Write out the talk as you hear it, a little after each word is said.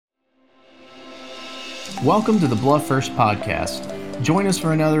Welcome to the Bluff First Podcast. Join us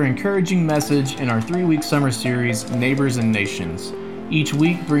for another encouraging message in our 3-week summer series, Neighbors and Nations. Each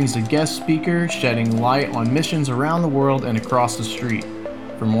week brings a guest speaker shedding light on missions around the world and across the street.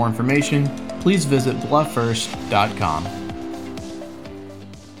 For more information, please visit blufffirst.com.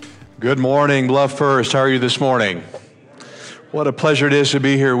 Good morning, Bluff First. How are you this morning? What a pleasure it is to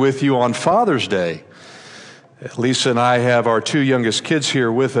be here with you on Father's Day. Lisa and I have our 2 youngest kids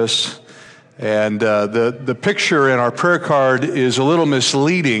here with us. And the picture in our prayer card is a little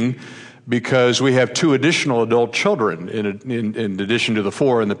misleading because we have 2 additional adult children in addition to the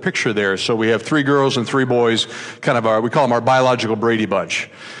 4 in the picture there. So we have 3 girls and 3 boys, we call them our biological Brady Bunch.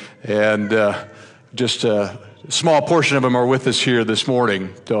 And just a small portion of them are with us here this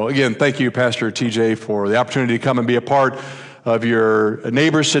morning. So again, thank you, Pastor TJ, for the opportunity to come and be a part of your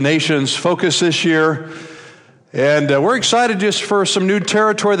Neighbors to Nations focus this year. And we're excited just for some new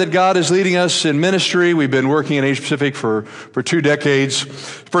territory that God is leading us in ministry. We've been working in Asia Pacific for 2 decades.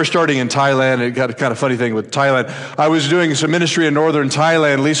 First starting in Thailand. It got a kind of funny thing with Thailand. I was doing some ministry in northern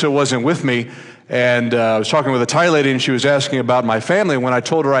Thailand. Lisa wasn't with me. And I was talking with a Thai lady, and she was asking about my family. When I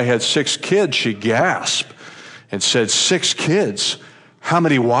told her I had 6 kids, she gasped and said, 6 kids? How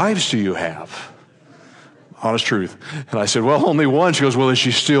many wives do you have? Honest truth. And I said, well, only 1. She goes, well, is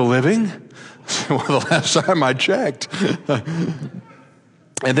she still living? Well, the last time I checked. And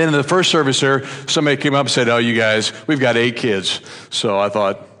then in the first service there, somebody came up and said, oh, you guys, we've got 8 kids. So I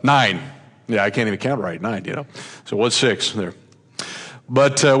thought, 9. Yeah, I can't even count right, 9, you know. So what's 6 there?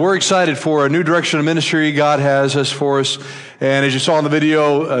 But we're excited for a new direction of ministry God has us for us. And as you saw in the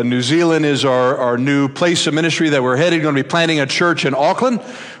video, New Zealand is our new place of ministry that we're headed. We're going to be planting a church in Auckland,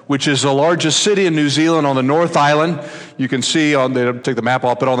 which is the largest city in New Zealand on the North Island. You can see they don't take the map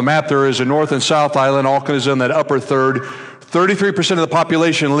off, but on the map there is a North and South Island. Auckland is in that upper third. 33% of the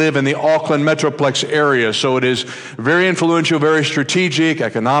population live in the Auckland Metroplex area, so it is very influential, very strategic,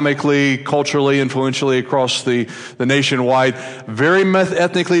 economically, culturally, influentially across the nationwide, very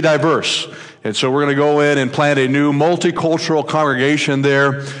ethnically diverse. And so we're going to go in and plant a new multicultural congregation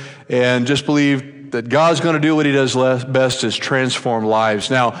there and just believe that God's going to do what he does best is transform lives.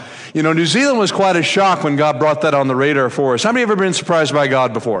 Now, you know, New Zealand was quite a shock when God brought that on the radar for us. How many have ever been surprised by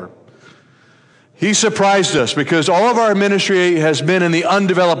God before? He surprised us because all of our ministry has been in the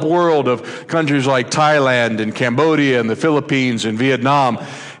undeveloped world of countries like Thailand and Cambodia and the Philippines and Vietnam.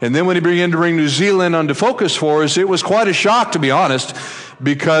 And then when he began to bring New Zealand onto focus for us, it was quite a shock, to be honest,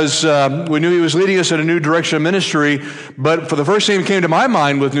 because we knew he was leading us in a new direction of ministry. But for the first thing that came to my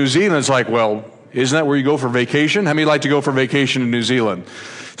mind with New Zealand, it's like, well, isn't that where you go for vacation? How many like to go for vacation in New Zealand?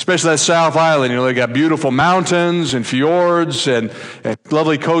 Especially that South Island, you know, they got beautiful mountains and fjords and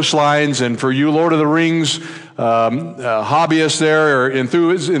lovely coastlines. And for you Lord of the Rings hobbyists there, or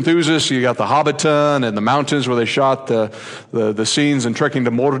enthusiasts, you got the Hobbiton and the mountains where they shot the scenes and trekking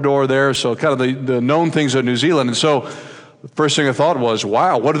to Mordor there. So kind of the known things of New Zealand. And so the first thing I thought was,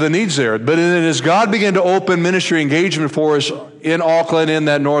 wow, what are the needs there? But then as God began to open ministry engagement for us in Auckland, in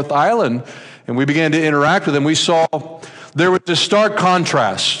that North Island, and we began to interact with them, we saw there was a stark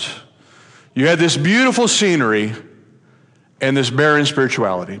contrast. You had this beautiful scenery and this barren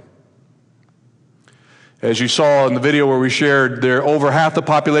spirituality. As you saw in the video where we shared, there over half the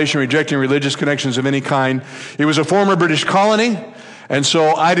population rejecting religious connections of any kind. It was a former British colony, and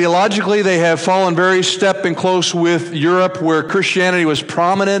so ideologically they have fallen very step and close with Europe, where Christianity was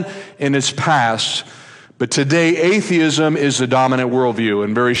prominent in its past. But today, atheism is the dominant worldview,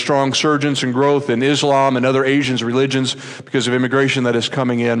 and very strong surgence and growth in Islam and other Asian religions because of immigration that is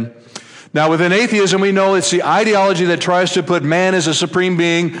coming in. Now, within atheism, we know it's the ideology that tries to put man as a supreme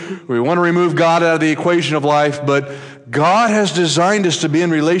being. We want to remove God out of the equation of life, but God has designed us to be in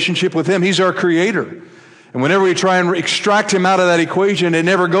relationship with him. He's our creator. And whenever we try and extract him out of that equation, it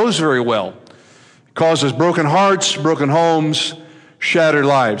never goes very well. It causes broken hearts, broken homes, shattered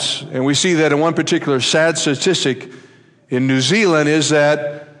lives. And we see that in one particular sad statistic in New Zealand is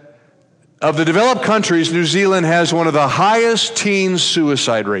that of the developed countries, New Zealand has one of the highest teen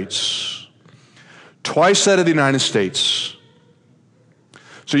suicide rates, twice that of the United States.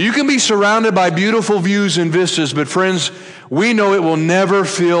 So you can be surrounded by beautiful views and vistas, but friends, we know it will never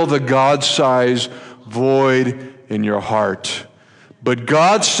fill the God-sized void in your heart. But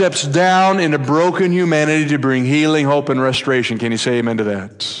God steps down into broken humanity to bring healing, hope, and restoration. Can you say amen to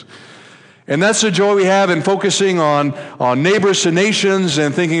that? And that's the joy we have in focusing on Neighbors to Nations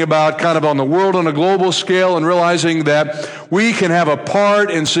and thinking about kind of on the world on a global scale and realizing that we can have a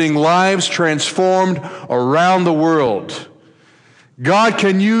part in seeing lives transformed around the world. God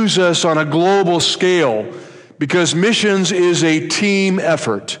can use us on a global scale because missions is a team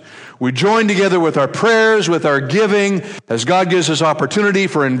effort. We join together with our prayers, with our giving, as God gives us opportunity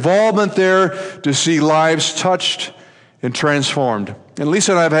for involvement there to see lives touched and transformed. And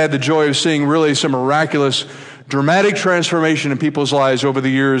Lisa and I have had the joy of seeing really some miraculous, dramatic transformation in people's lives over the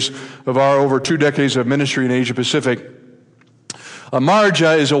years of our over 2 decades of ministry in Asia Pacific.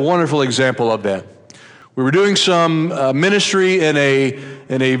 Marja is a wonderful example of that. We were doing some ministry in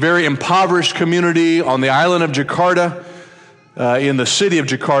a very impoverished community on the island of Jakarta, in the city of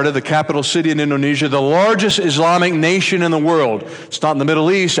Jakarta, the capital city in Indonesia, the largest Islamic nation in the world. It's not in the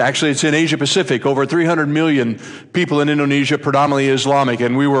Middle East. Actually, it's in Asia Pacific. Over 300 million people in Indonesia, predominantly Islamic.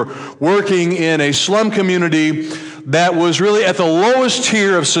 And we were working in a slum community that was really at the lowest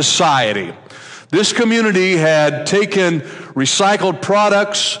tier of society. This community had taken recycled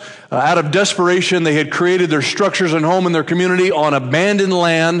products. Out of desperation, they had created their structures and home in their community on abandoned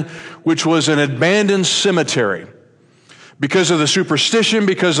land, which was an abandoned cemetery. Because of the superstition,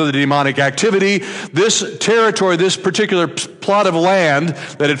 because of the demonic activity, this territory, this particular plot of land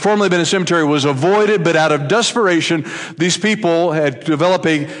that had formerly been a cemetery was avoided, but out of desperation, these people had developed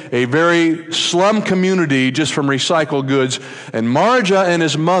a very slum community just from recycled goods. And Marja and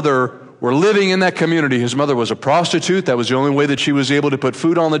his mother were living in that community. His mother was a prostitute. That was the only way that she was able to put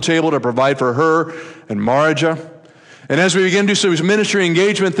food on the table to provide for her and Marja. And as we began to do some ministry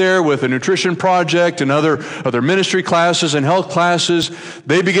engagement there with a nutrition project and other ministry classes and health classes,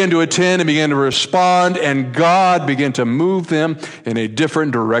 they began to attend and began to respond, and God began to move them in a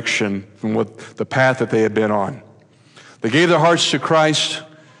different direction from what the path that they had been on. They gave their hearts to Christ.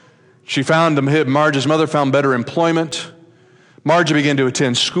 Marja's mother found better employment. Marja began to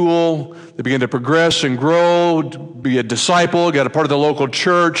attend school. They began to progress and grow, be a disciple, got a part of the local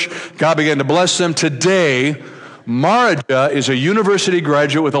church. God began to bless them. Today, Marja is a university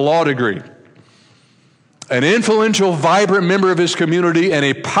graduate with a law degree, an influential, vibrant member of his community, and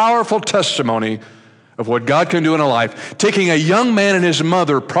a powerful testimony of what God can do in a life, taking a young man and his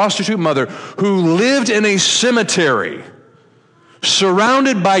mother, prostitute mother, who lived in a cemetery,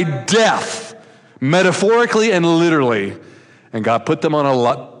 surrounded by death, metaphorically and literally, and God put them on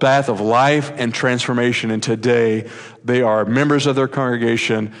a path of life and transformation. And today, they are members of their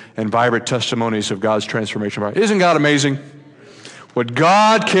congregation and vibrant testimonies of God's transformation. Isn't God amazing? What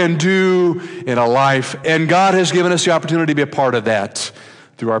God can do in a life. And God has given us the opportunity to be a part of that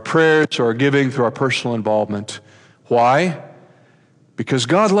through our prayers, through our giving, through our personal involvement. Why? Because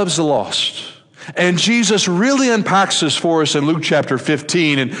God loves the lost. And Jesus really unpacks this for us in Luke chapter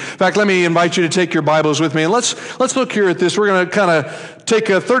 15. In fact, let me invite you to take your Bibles with me. And let's look here at this. We're going to kind of take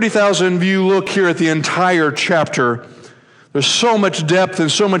a 30,000 view look here at the entire chapter. There's so much depth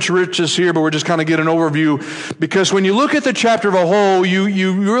and so much richness here, but we're just kind of getting an overview. Because when you look at the chapter of a whole,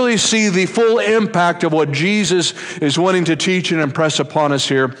 you really see the full impact of what Jesus is wanting to teach and impress upon us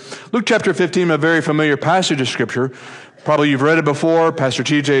here. Luke chapter 15, a very familiar passage of Scripture. Probably you've read it before. Pastor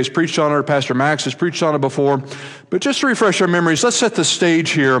TJ has preached on it. Pastor Max has preached on it before. But just to refresh our memories, let's set the stage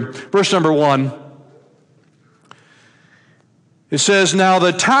here. Verse number 1. It says, "Now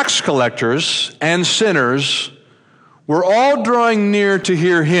the tax collectors and sinners were all drawing near to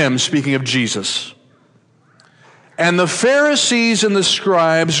hear him," speaking of Jesus. "And the Pharisees and the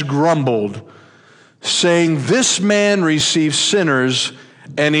scribes grumbled, saying, 'This man receives sinners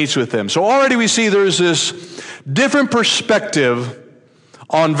and eats with them.'" So already we see there's this different perspective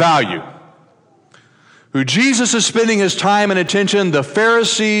on value. Who Jesus is spending his time and attention, the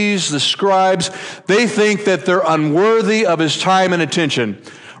Pharisees, the scribes, they think that they're unworthy of his time and attention.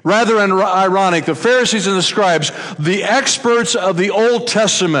 Rather ironic, the Pharisees and the scribes, the experts of the Old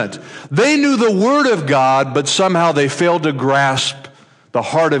Testament, they knew the Word of God, but somehow they failed to grasp the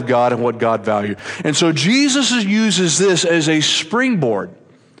heart of God and what God valued. And so Jesus uses this as a springboard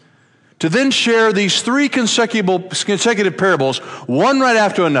to then share these 3 consecutive parables, one right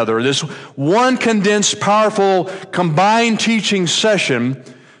after another, this one condensed, powerful, combined teaching session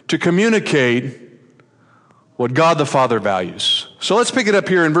to communicate what God the Father values. So let's pick it up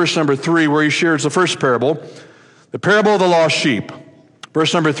here in verse number 3, where he shares the first parable, the parable of the lost sheep.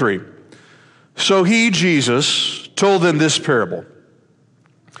 Verse number 3. "So he," Jesus, "told them this parable.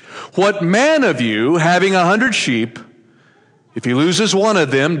 What man of you, having 100 sheep, if he loses one of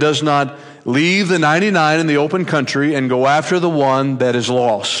them, does not leave the 99 in the open country and go after the one that is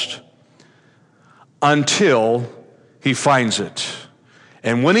lost until he finds it?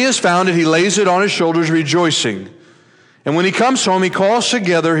 And when he has found it, he lays it on his shoulders, rejoicing. And when he comes home, he calls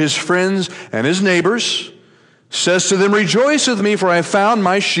together his friends and his neighbors, says to them, 'Rejoice with me, for I have found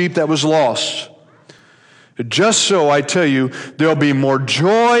my sheep that was lost.' Just so, I tell you, there will be more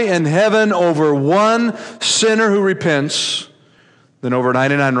joy in heaven over one sinner who repents than over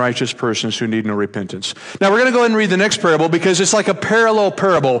 99 righteous persons who need no repentance. Now we're going to go ahead and read the next parable because it's like a parallel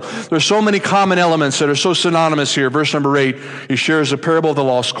parable. There's so many common elements that are so synonymous here. Verse number 8, he shares the parable of the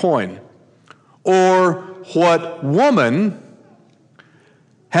lost coin. Or what woman,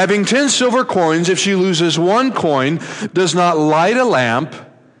 having 10 silver coins, if she loses one coin, does not light a lamp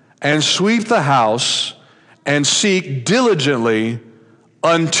and sweep the house and seek diligently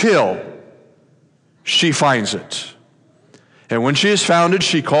until she finds it. And when she has found it,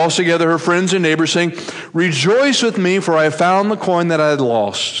 she calls together her friends and neighbors, saying, "Rejoice with me, for I have found the coin that I had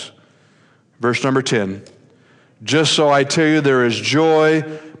lost." Verse number 10, just so I tell you, there is joy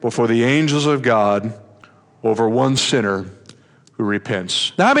before the angels of God over one sinner who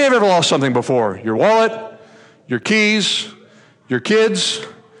repents. Now, how many have ever lost something before? Your wallet, your keys, your kids,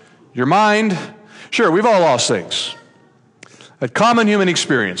 your mind? Sure, we've all lost things. A common human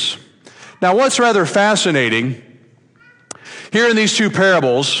experience. Now, what's rather fascinating, here in these two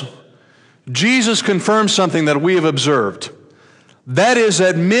parables, Jesus confirms something that we have observed. That is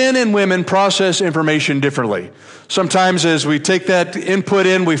that men and women process information differently. Sometimes as we take that input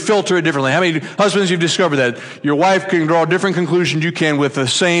in, we filter it differently. How many husbands you've discovered that? Your wife can draw different conclusions you can with the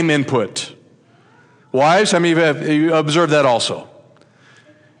same input. Wives, how many have you observed that also?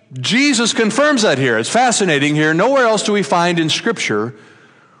 Jesus confirms that here. It's fascinating here. Nowhere else do we find in Scripture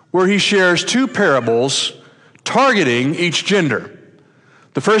where he shares two parables targeting each gender.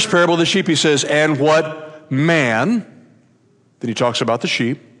 The first parable, the sheep, he says, "And what man?" Then he talks about the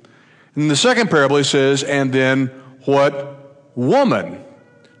sheep. And in the second parable, he says, "And then what woman?"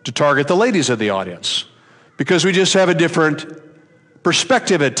 To target the ladies of the audience. Because we just have a different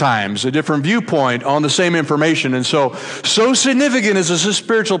perspective at times, a different viewpoint on the same information. And so significant is this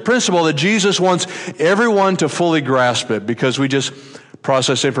spiritual principle that Jesus wants everyone to fully grasp it because we just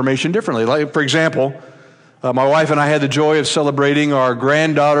process information differently. Like, for example, my wife and I had the joy of celebrating our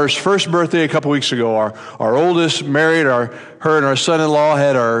granddaughter's first birthday a couple weeks ago. Our oldest married, her and our son-in-law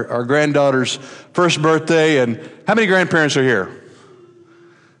had our granddaughter's first birthday. And how many grandparents are here?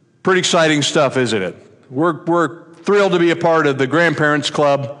 Pretty exciting stuff, isn't it? We're thrilled to be a part of the Grandparents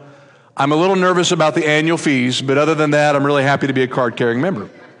Club. I'm a little nervous about the annual fees, but other than that, I'm really happy to be a card-carrying member.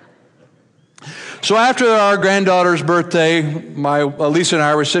 So after our granddaughter's birthday, Lisa and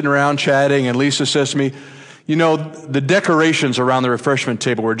I were sitting around chatting, and Lisa says to me, "You know, the decorations around the refreshment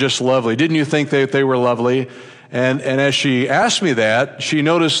table were just lovely. Didn't you think they were lovely?" And as she asked me that, she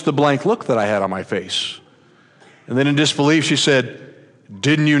noticed the blank look that I had on my face. And then in disbelief, she said,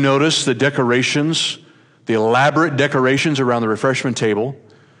 "Didn't you notice the decorations, the elaborate decorations around the refreshment table?"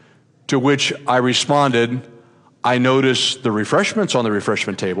 To which I responded, "I noticed the refreshments on the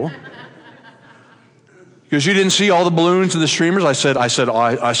refreshment table." Because you didn't see all the balloons and the streamers. I said, I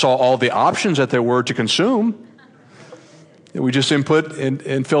saw all the options that there were to consume. We just input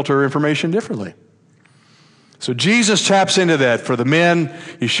and filter information differently. So Jesus taps into that. For the men,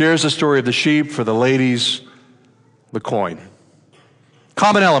 he shares the story of the sheep. For the ladies, the coin.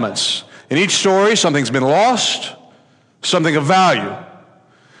 Common elements. In each story, something's been lost, something of value.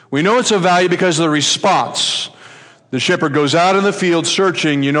 We know it's of value because of the response. The shepherd goes out in the field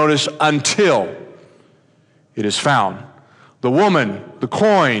searching, you notice, until it is found. The woman, the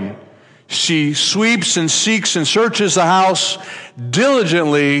coin, she sweeps and seeks and searches the house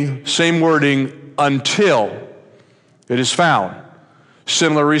diligently, same wording, until it is found.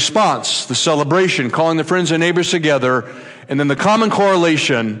 Similar response, the celebration, calling the friends and neighbors together, and then the common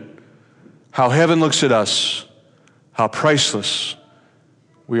correlation, how heaven looks at us, how priceless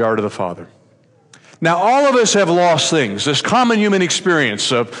we are to the Father. Now, all of us have lost things, this common human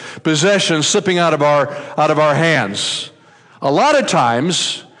experience of possessions slipping out of our hands. A lot of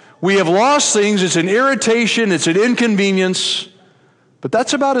times, we have lost things. It's an irritation, it's an inconvenience, but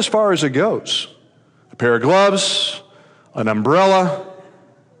that's about as far as it goes. A pair of gloves, an umbrella.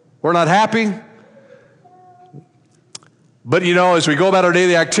 We're not happy. But, as we go about our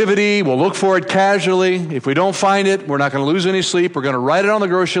daily activity, we'll look for it casually. If we don't find it, we're not going to lose any sleep. We're going to write it on the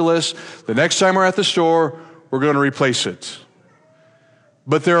grocery list. The next time we're at the store, we're going to replace it.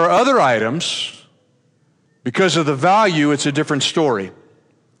 But there are other items, because of the value, it's a different story.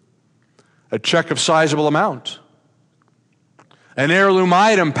 A check of sizable amount. An heirloom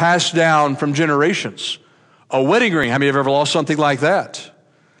item passed down from generations. A wedding ring. How many have ever lost something like that?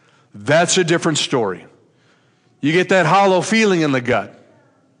 That's a different story. You get that hollow feeling in the gut.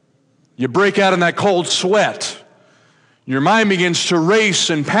 You break out in that cold sweat. Your mind begins to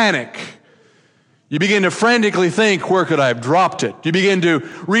race and panic. You begin to frantically think, where could I have dropped it? You begin to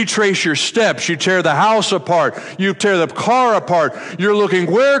retrace your steps. You tear the house apart. You tear the car apart. You're looking,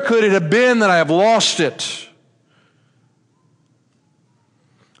 where could it have been that I have lost it?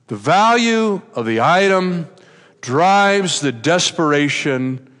 The value of the item drives the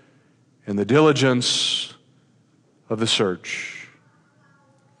desperation and the diligence of the search.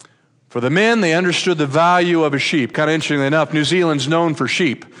 For the men, they understood the value of a sheep. Kind of interestingly enough, New Zealand's known for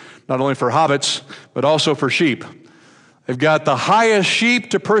sheep, not only for hobbits, but also for sheep. They've got the highest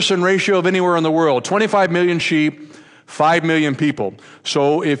sheep-to-person ratio of anywhere in the world, 25 million sheep, 5 million people.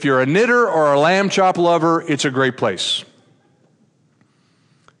 So if you're a knitter or a lamb chop lover, it's a great place.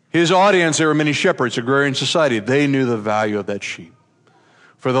 His audience, there were many shepherds, agrarian society. They knew the value of that sheep.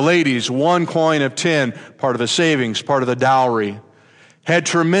 For the ladies, 1 coin of 10, part of the savings, part of the dowry, had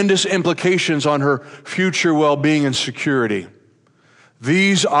tremendous implications on her future well-being and security.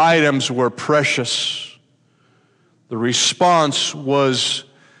 These items were precious. The response was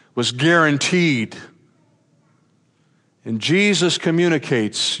guaranteed. And Jesus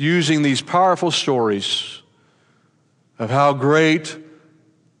communicates using these powerful stories of how great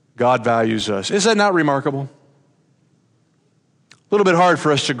God values us. Is that not remarkable? A little bit hard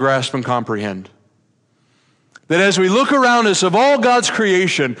for us to grasp and comprehend. That as we look around us, of all God's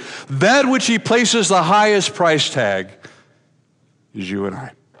creation, that which He places the highest price tag is you and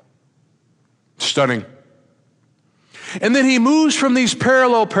I. Stunning. And then He moves from these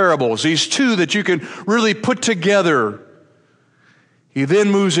parallel parables, these two that you can really put together. He then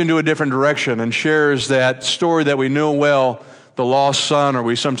moves into a different direction and shares that story that we know well, the lost son, or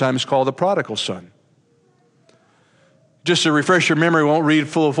we sometimes call the prodigal son. Just to refresh your memory, we won't read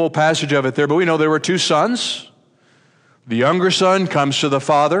full passage of it there, but we know there were 2 sons. The younger son comes to the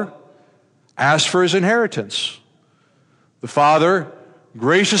father, asks for his inheritance. The father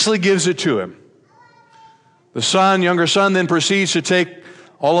graciously gives it to him. The younger son, then proceeds to take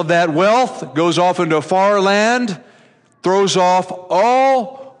all of that wealth, goes off into a far land, throws off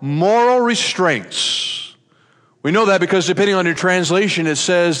all moral restraints. We know that because depending on your translation, it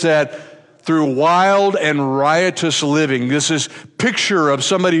says that through wild and riotous living. This is picture of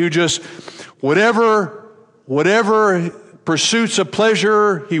somebody who just, whatever pursuits of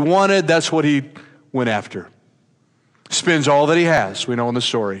pleasure he wanted, that's what he went after. Spends all that he has, we know in the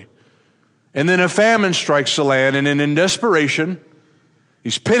story. And then a famine strikes the land, and in desperation,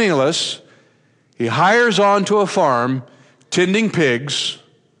 he's penniless. He hires on to a farm, tending pigs.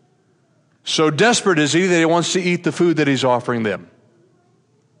 So desperate is he that he wants to eat the food that he's offering them.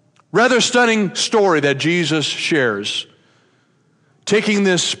 Rather stunning story that Jesus shares. Taking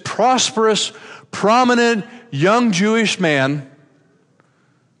this prosperous, prominent, young Jewish man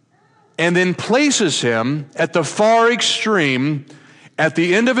and then places him at the far extreme, at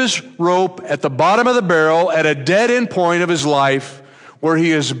the end of his rope, at the bottom of the barrel, at a dead-end point of his life where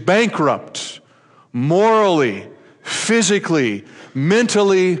he is bankrupt, morally, physically,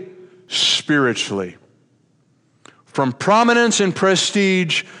 mentally, spiritually. From prominence and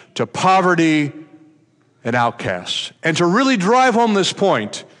prestige to poverty and outcast. And to really drive home this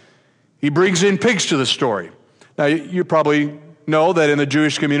point, he brings in pigs to the story. Now, you probably know that in the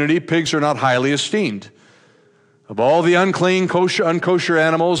Jewish community, pigs are not highly esteemed. Of all the unclean, unkosher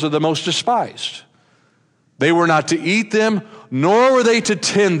animals, are the most despised. They were not to eat them, nor were they to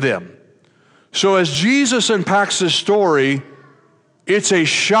tend them. So as Jesus unpacks this story, it's a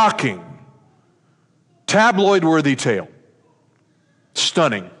shocking, tabloid-worthy tale.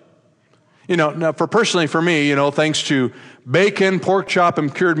 Stunning. Now for me, thanks to bacon, pork chop,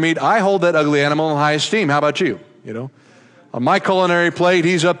 and cured meat, I hold that ugly animal in high esteem. How about you? On my culinary plate,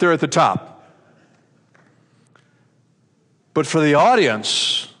 he's up there at the top. But for the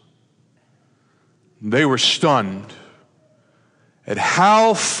audience, they were stunned at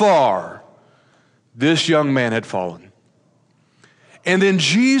how far this young man had fallen. And then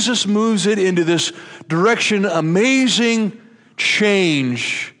Jesus moves it into this direction, amazing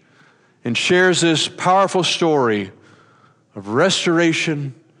change, and shares this powerful story of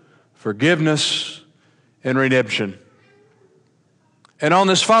restoration, forgiveness, and redemption. And on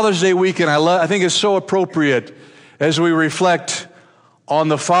this Father's Day weekend, I think it's so appropriate as we reflect on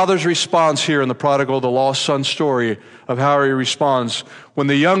the father's response here in the prodigal, the lost son story of how he responds. When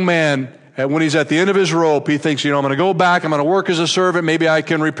the young man, when he's at the end of his rope, he thinks, I'm going to go back, I'm going to work as a servant, maybe I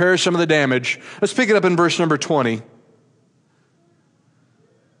can repair some of the damage. Let's pick it up in verse number 20.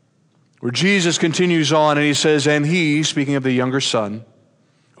 Where Jesus continues on and he says, and he, speaking of the younger son,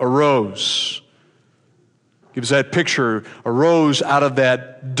 arose. Gives that picture, arose out of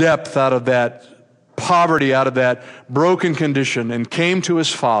that depth, out of that poverty, out of that broken condition, and came to his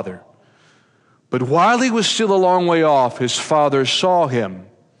father. But while he was still a long way off, his father saw him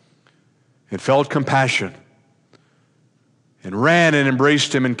and felt compassion and ran and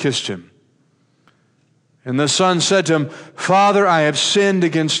embraced him and kissed him. And the son said to him, Father, I have sinned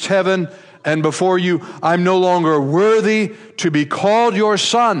against heaven and before you. I'm no longer worthy to be called your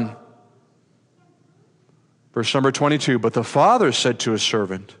son. Verse number 22, but the father said to his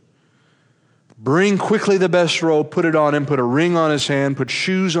servant, bring quickly the best robe, put it on him, put a ring on his hand, put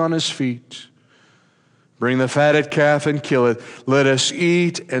shoes on his feet. Bring the fatted calf and kill it. Let us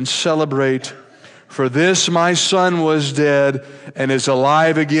eat and celebrate. For this my son was dead and is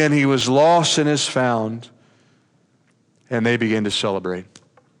alive again. He was lost and is found. And they begin to celebrate.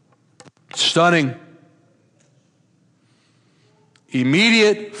 Stunning.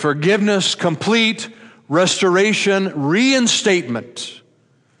 Immediate forgiveness, complete restoration, reinstatement.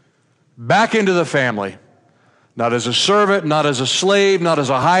 Back into the family. Not as a servant, not as a slave, not as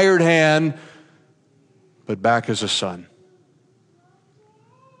a hired hand, but back as a son.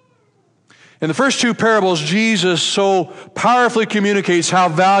 In the first two parables, Jesus so powerfully communicates how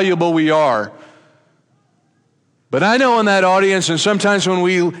valuable we are. But I know in that audience, and sometimes when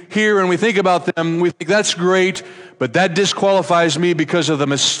we hear and we think about them, we think that's great, but that disqualifies me because of the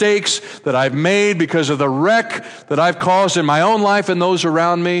mistakes that I've made, because of the wreck that I've caused in my own life and those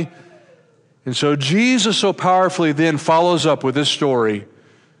around me. And so Jesus so powerfully then follows up with this story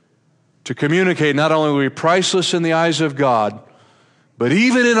to communicate not only are we priceless in the eyes of God, but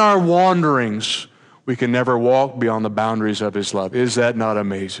even in our wanderings, we can never walk beyond the boundaries of His love. Is that not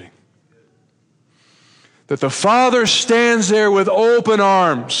amazing? That the Father stands there with open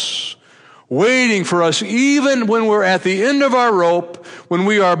arms, waiting for us even when we're at the end of our rope, when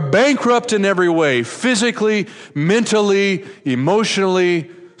we are bankrupt in every way, physically, mentally, emotionally,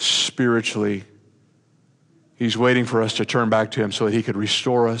 spiritually. He's waiting for us to turn back to Him so that He could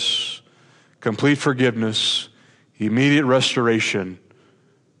restore us, complete forgiveness, immediate restoration,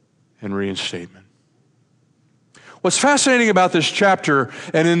 and reinstatement. What's fascinating about this chapter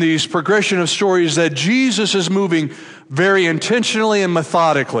and in these progression of stories is that Jesus is moving very intentionally and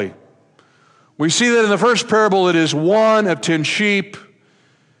methodically. We see that in the first parable it is 1 of 10 sheep,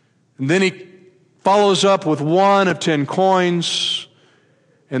 and then He follows up with 1 of 10 coins,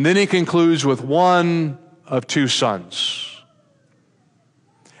 and then He concludes with 1 of 2 sons.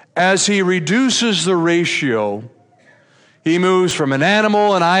 As He reduces the ratio, He moves from an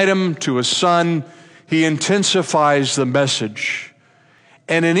animal, an item, to a son. He intensifies the message.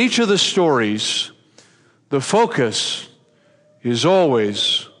 And in each of the stories, the focus is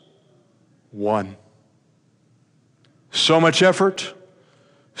always 1. So much effort,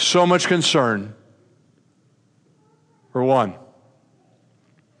 so much concern for 1.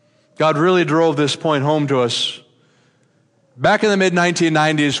 God really drove this point home to us back in the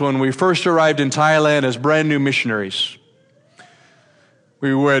mid-1990s when we first arrived in Thailand as brand new missionaries. We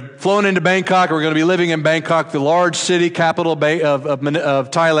had flown into Bangkok. We're going to be living in Bangkok, the large city capital of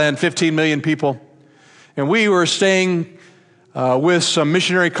Thailand, 15 million people. And we were staying with some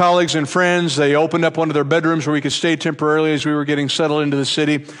missionary colleagues and friends. They opened up one of their bedrooms where we could stay temporarily as we were getting settled into the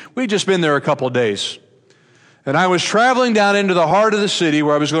city. We'd just been there a couple of days. And I was traveling down into the heart of the city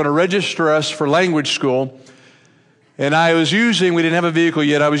where I was going to register us for language school. And we didn't have a vehicle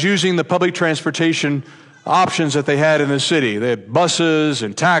yet, I was using the public transportation options that they had in the city. They had buses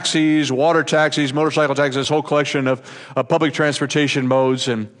and taxis, water taxis, motorcycle taxis, this whole collection of public transportation modes.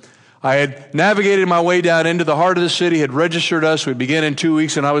 And I had navigated my way down into the heart of the city, had registered us. We'd begin in 2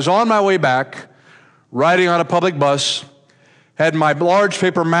 weeks. And I was on my way back, riding on a public bus, had my large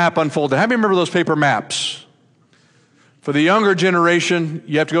paper map unfolded. How many remember those paper maps? For the younger generation,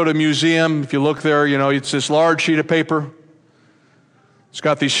 you have to go to a museum. If you look there, it's this large sheet of paper. It's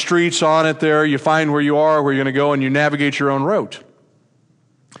got these streets on it there. You find where you are, where you're going to go, and you navigate your own route.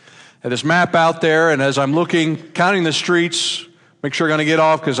 I had this map out there, and as I'm looking, counting the streets, make sure I'm going to get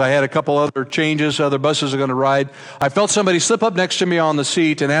off because I had a couple other changes, other buses are going to ride. I felt somebody slip up next to me on the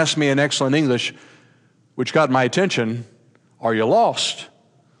seat and ask me in excellent English, which got my attention, "Are you lost?"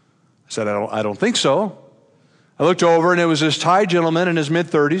 I said, I don't think so. I looked over, and it was this Thai gentleman in his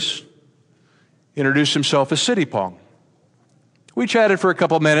mid-30s, introduced himself as Siddhipong. We chatted for a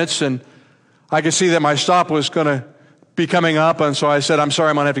couple of minutes, and I could see that my stop was going to be coming up, and so I said, "I'm sorry,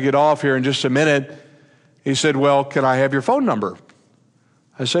 I'm going to have to get off here in just a minute." He said, "Well, can I have your phone number?"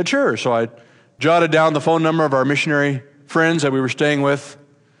 I said, "Sure." So I jotted down the phone number of our missionary friends that we were staying with,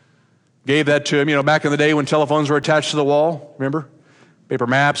 gave that to him. Back in the day when telephones were attached to the wall, remember? Paper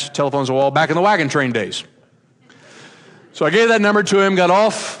maps, telephones on the wall, back in the wagon train days. So I gave that number to him, got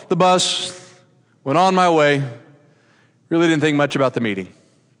off the bus, went on my way. Really didn't think much about the meeting.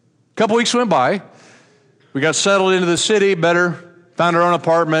 A couple weeks went by. We got settled into the city better, found our own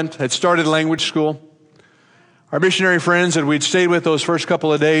apartment, had started language school. Our missionary friends that we'd stayed with those first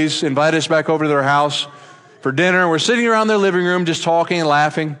couple of days invited us back over to their house for dinner. We're sitting around their living room just talking and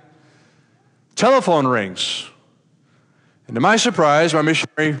laughing. Telephone rings. And to my surprise, my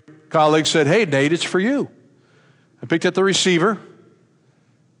missionary colleague said, "Hey, Nate, it's for you." I picked up the receiver,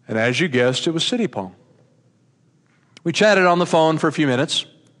 and as you guessed, it was City Pong. We chatted on the phone for a few minutes,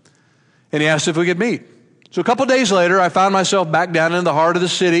 and he asked if we could meet. So a couple days later, I found myself back down in the heart of the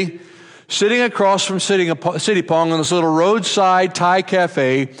city, sitting across from City Pong in this little roadside Thai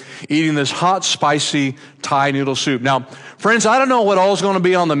cafe, eating this hot, spicy Thai noodle soup. Now, friends, I don't know what all is going to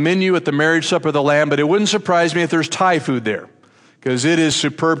be on the menu at the marriage supper of the Lamb, but it wouldn't surprise me if there's Thai food there, because it is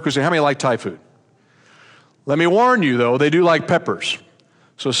superb. Because how many like Thai food? Let me warn you, though, they do like peppers.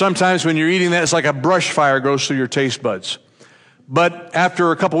 So sometimes when you're eating that, it's like a brush fire goes through your taste buds. But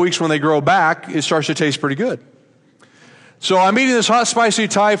after a couple weeks when they grow back, it starts to taste pretty good. So I'm eating this hot, spicy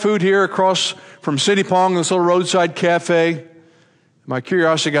Thai food here across from City Pong, this little roadside cafe. My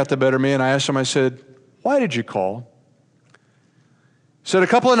curiosity got the better of me, and I asked him, I said, "Why did you call?" He said, "A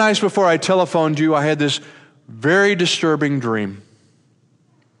couple of nights before I telephoned you, I had this very disturbing dream.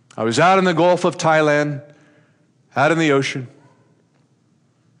 I was out in the Gulf of Thailand, out in the ocean.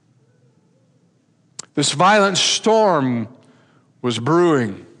 This violent storm was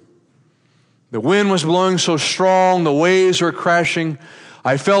brewing. The wind was blowing so strong, the waves were crashing.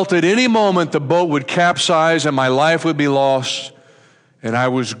 I felt at any moment the boat would capsize and my life would be lost. And I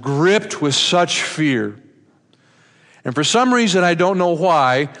was gripped with such fear. And for some reason, I don't know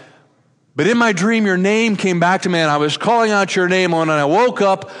why, but in my dream, your name came back to me, and I was calling out your name. And when I woke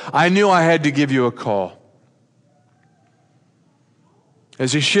up, I knew I had to give you a call."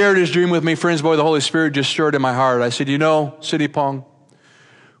 As he shared his dream with me, friends, boy, the Holy Spirit just stirred in my heart. I said, "You know, City Pong,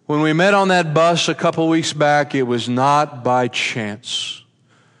 when we met on that bus a couple weeks back, it was not by chance,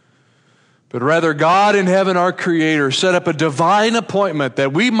 but rather God in heaven, our Creator, set up a divine appointment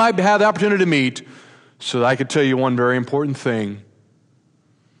that we might have the opportunity to meet so that I could tell you one very important thing.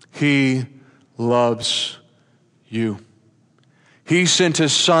 He loves you. He sent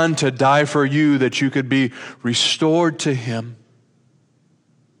His Son to die for you that you could be restored to Him."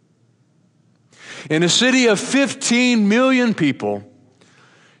 In a city of 15 million people,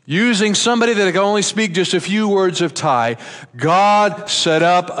 using somebody that can only speak just a few words of Thai, God set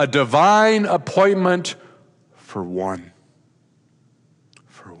up a divine appointment for one.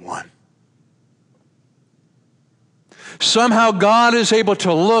 For one. Somehow God is able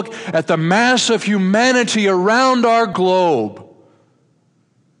to look at the mass of humanity around our globe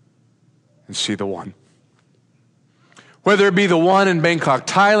and see the one. Whether it be the one in Bangkok,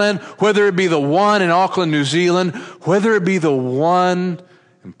 Thailand, whether it be the one in Auckland, New Zealand, whether it be the one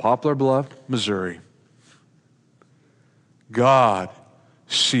in Poplar Bluff, Missouri, God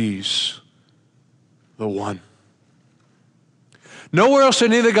sees the one. Nowhere else in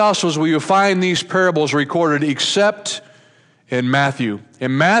any of the Gospels will you find these parables recorded except in Matthew.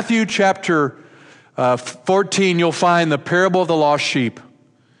 In Matthew chapter 14, you'll find the parable of the lost sheep.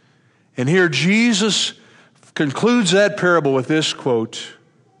 And here Jesus concludes that parable with this quote,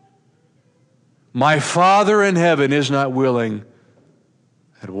 "My Father in heaven is not willing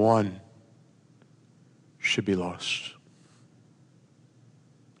that one should be lost."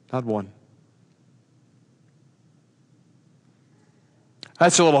 Not one.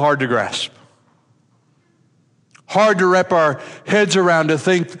 That's a little hard to grasp. Hard to wrap our heads around, to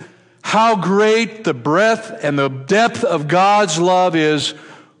think how great the breadth and the depth of God's love is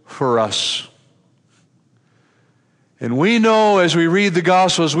for us. And we know as we read the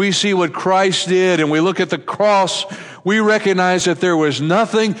Gospels, we see what Christ did, and we look at the cross, we recognize that there was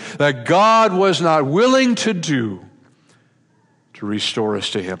nothing that God was not willing to do to restore us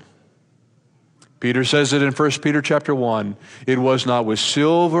to Him. Peter says it in 1 Peter chapter 1, "It was not with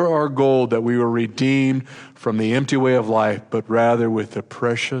silver or gold that we were redeemed from the empty way of life, but rather with the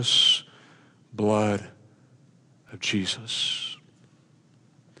precious blood of Jesus."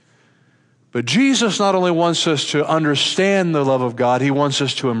 But Jesus not only wants us to understand the love of God, He wants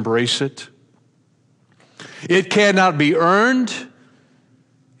us to embrace it. It cannot be earned.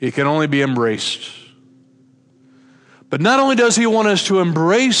 It can only be embraced. But not only does He want us to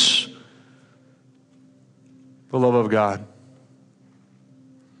embrace the love of God,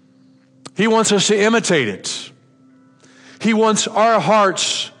 He wants us to imitate it. He wants our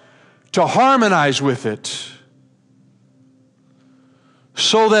hearts to harmonize with it,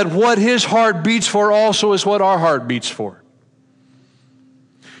 so that what His heart beats for also is what our heart beats for.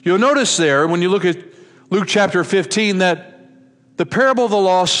 You'll notice there, when you look at Luke chapter 15, that the parable of the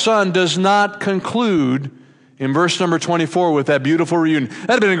lost son does not conclude in verse number 24 with that beautiful reunion. That would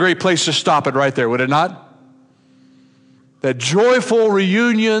have been a great place to stop it right there, would it not? That joyful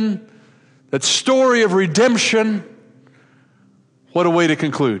reunion, that story of redemption, what a way to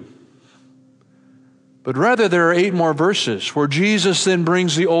conclude. But rather, there are 8 more verses where Jesus then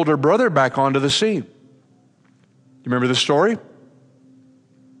brings the older brother back onto the scene. You remember the story?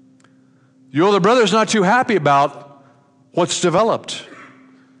 The older brother is not too happy about what's developed.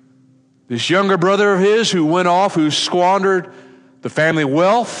 This younger brother of his who went off, who squandered the family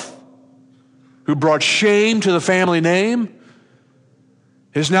wealth, who brought shame to the family name,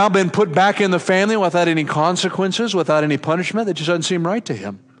 has now been put back in the family without any consequences, without any punishment. That just doesn't seem right to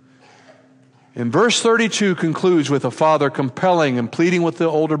him. And verse 32 concludes with a father compelling and pleading with the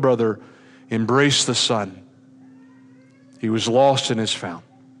older brother, embrace the son. He was lost and is found.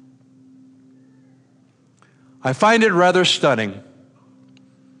 I find it rather stunning.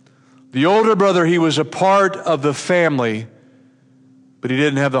 The older brother, he was a part of the family, but he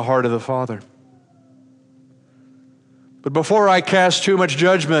didn't have the heart of the father. But before I cast too much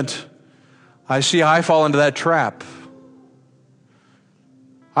judgment, I see I fall into that trap.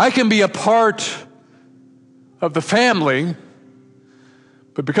 I can be a part of the family,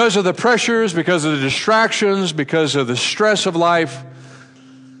 but because of the pressures, because of the distractions, because of the stress of life,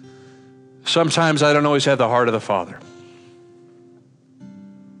 sometimes I don't always have the heart of the Father.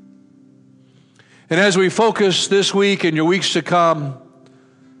 And as we focus this week and your weeks to come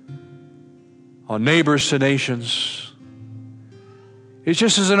on Neighbors to Nations, it's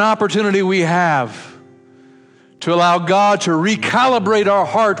just as an opportunity we have to allow God to recalibrate our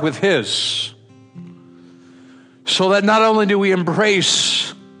heart with His, so that not only do we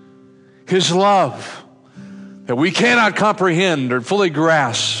embrace His love that we cannot comprehend or fully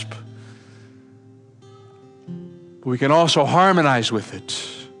grasp, but we can also harmonize with it,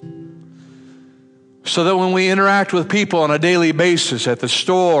 so that when we interact with people on a daily basis at the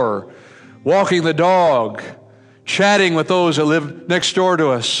store, walking the dog, chatting with those that live next door to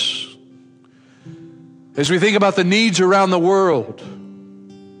us, as we think about the needs around the world,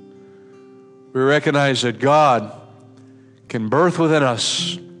 we recognize that God can birth within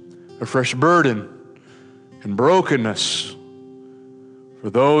us a fresh burden and brokenness for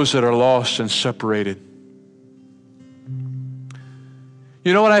those that are lost and separated.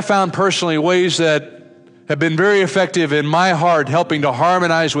 You know what I found personally, ways that have been very effective in my heart helping to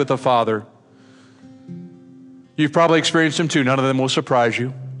harmonize with the Father. You've probably experienced them too. None of them will surprise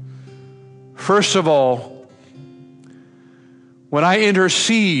you. First of all, when I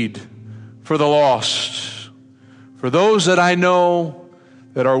intercede for the lost, for those that I know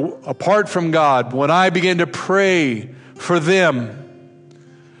that are apart from God, when I begin to pray for them,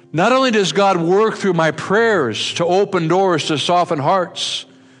 not only does God work through my prayers to open doors, to soften hearts,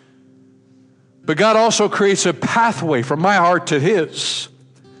 but God also creates a pathway from my heart to His.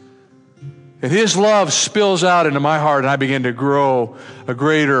 And His love spills out into my heart, and I begin to grow a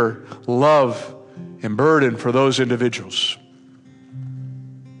greater love and burden for those individuals.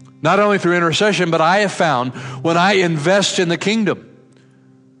 Not only through intercession, but I have found when I invest in the kingdom,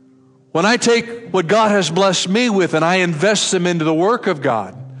 when I take what God has blessed me with and I invest them into the work of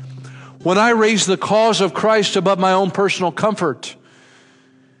God, when I raise the cause of Christ above my own personal comfort,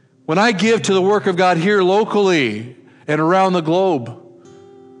 when I give to the work of God here locally and around the globe,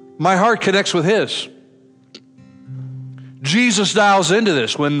 my heart connects with His. Jesus dials into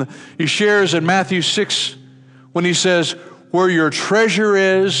this when He shares in Matthew 6, when He says, where your treasure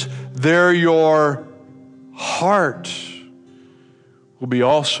is, there your heart will be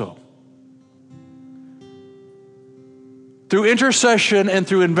also. Through intercession and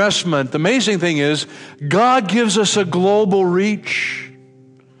through investment, the amazing thing is, God gives us a global reach.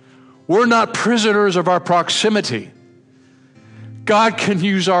 We're not prisoners of our proximity. God can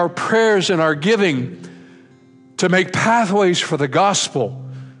use our prayers and our giving to make pathways for the gospel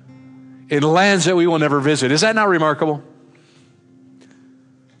in lands that we will never visit. Is that not remarkable?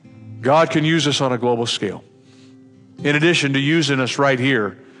 God can use us on a global scale, in addition to using us right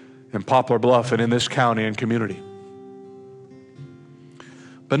here in Poplar Bluff and in this county and community.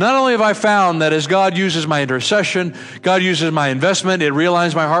 But not only have I found that as God uses my intercession, God uses my investment, it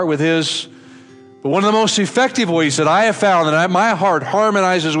realigns my heart with His, but one of the most effective ways that I have found that my heart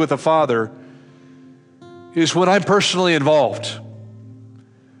harmonizes with the Father is when I'm personally involved.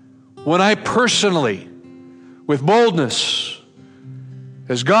 When I personally, with boldness,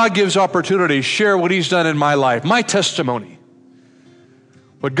 as God gives opportunity, share what He's done in my life, my testimony.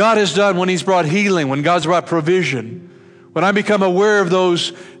 What God has done when He's brought healing, when God's brought provision. When I become aware of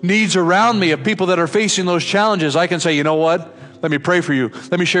those needs around me, of people that are facing those challenges, I can say, you know what? Let me pray for you.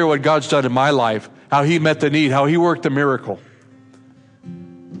 Let me share what God's done in my life, how He met the need, how He worked the miracle.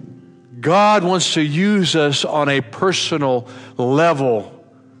 God wants to use us on a personal level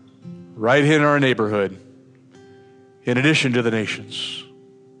right here in our neighborhood, in addition to the nations.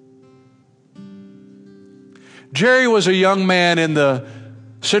 Jerry was a young man in the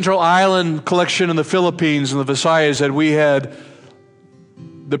Central Island collection in the Philippines, in the Visayas, that we had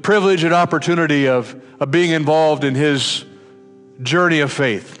the privilege and opportunity of being involved in his journey of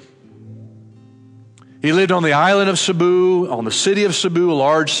faith. He lived on the island of Cebu, on the city of Cebu, a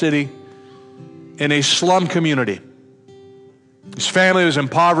large city, in a slum community. His family was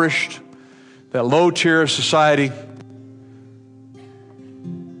impoverished, that low tier of society.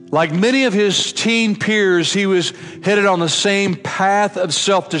 Like many of his teen peers, he was headed on the same path of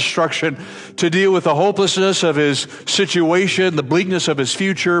self-destruction to deal with the hopelessness of his situation, the bleakness of his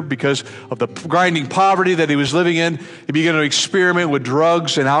future because of the grinding poverty that he was living in. He began to experiment with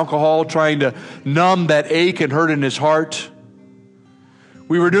drugs and alcohol, trying to numb that ache and hurt in his heart.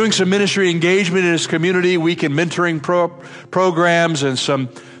 We were doing some ministry engagement in his community, weekend mentoring programs and some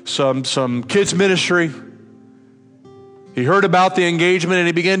kids ministry. He heard about the engagement and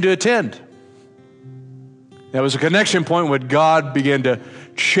he began to attend. That was a connection point where God began to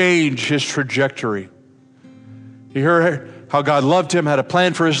change his trajectory. He heard how God loved him, had a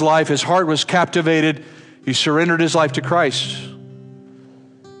plan for his life. His heart was captivated. He surrendered his life to Christ.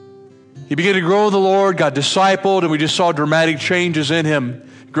 He began to grow in the Lord, got discipled, and we just saw dramatic changes in him.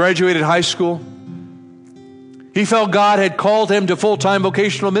 Graduated high school. He felt God had called him to full-time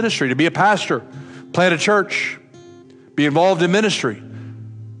vocational ministry, to be a pastor, plant a church, be involved in ministry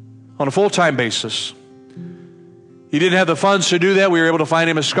on a full-time basis. He didn't have the funds to do that. We were able to find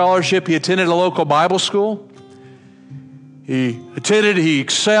him a scholarship. He attended a local Bible school. He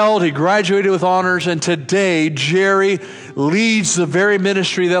excelled, he graduated with honors, and today Jerry leads the very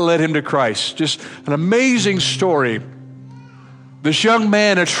ministry that led him to Christ. Just an amazing story. This young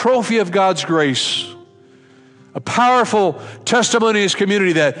man, a trophy of God's grace, a powerful testimony in his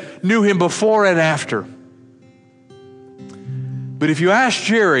community that knew him before and after. But if you ask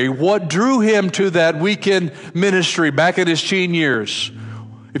Jerry what drew him to that weekend ministry back in his teen years,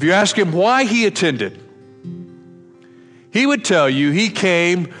 if you ask him why he attended, he would tell you he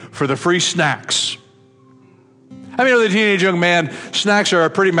came for the free snacks. I mean, as a teenage young man, snacks are a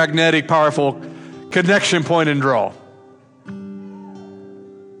pretty magnetic, powerful connection point and draw.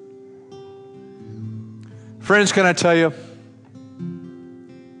 Friends, can I tell you,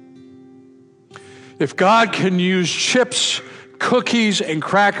 if God can use chips, cookies, and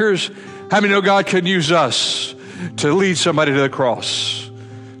crackers, how many know God can use us to lead somebody to the cross,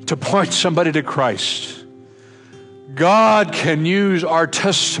 to point somebody to Christ? God can use our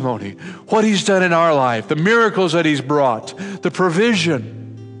testimony, what he's done in our life, the miracles that he's brought, the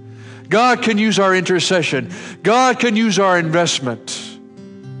provision. God can use our intercession. God can use our investment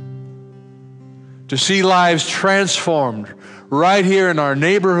to see lives transformed right here in our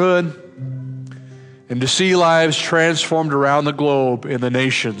neighborhood and to see lives transformed around the globe in the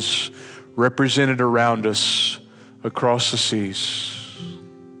nations represented around us across the seas.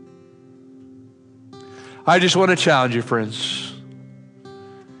 I just want to challenge you, friends.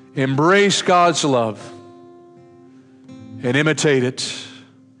 Embrace God's love and imitate it.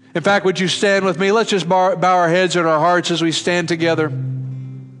 In fact, would you stand with me? Let's just bow our heads and our hearts as we stand together.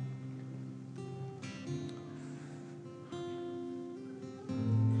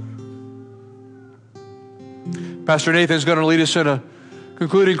 Pastor Nathan is going to lead us in a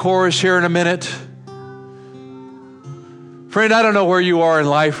concluding chorus here in a minute. Friend, I don't know where you are in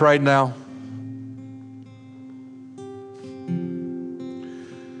life right now.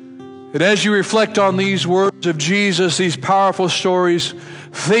 And as you reflect on these words of Jesus, these powerful stories,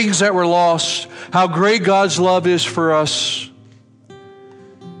 things that were lost, how great God's love is for us,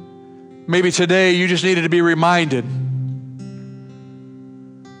 maybe today you just needed to be reminded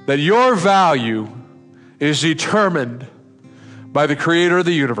that your value is determined by the Creator of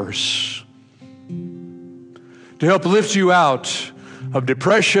the universe. To help lift you out of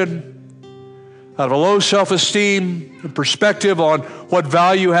depression, out of a low self-esteem and perspective on what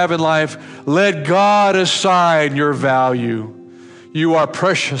value you have in life, let God assign your value. You are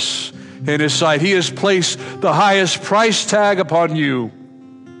precious in His sight. He has placed the highest price tag upon you.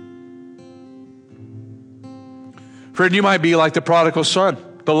 Friend, you might be like the prodigal son,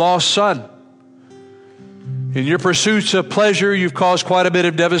 the lost son. In your pursuits of pleasure, you've caused quite a bit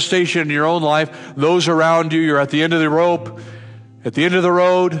of devastation in your own life. Those around you, you're at the end of the rope, at the end of the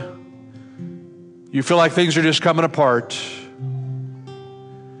road. You feel like things are just coming apart.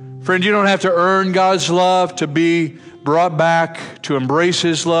 Friend, you don't have to earn God's love to be brought back, to embrace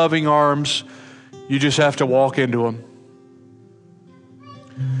His loving arms. You just have to walk into Him.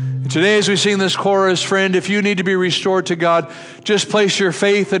 And Today, as we sing this chorus, friend, if you need to be restored to God, just place your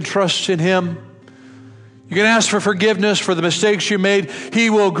faith and trust in Him. You can ask for forgiveness for the mistakes you made. He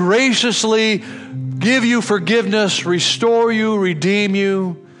will graciously give you forgiveness, restore you, redeem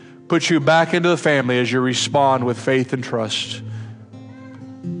you, put you back into the family as you respond with faith and trust.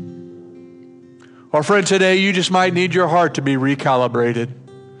 Or friend, today you just might need your heart to be recalibrated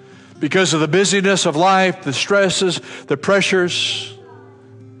because of the busyness of life, the stresses, the pressures.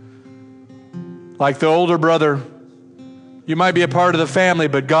 Like the older brother, you might be a part of the family,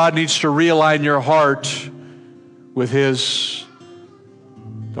 but God needs to realign your heart with His,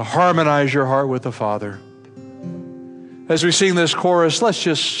 to harmonize your heart with the Father. As we sing this chorus, let's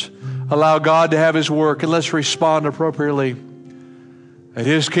just allow God to have His work and let's respond appropriately. That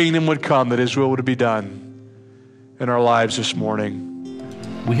His kingdom would come, that His will would be done in our lives this morning.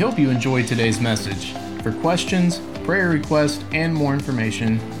 We hope you enjoyed today's message. For questions, prayer requests, and more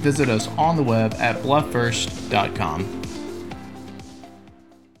information, visit us on the web at blufffirst.com.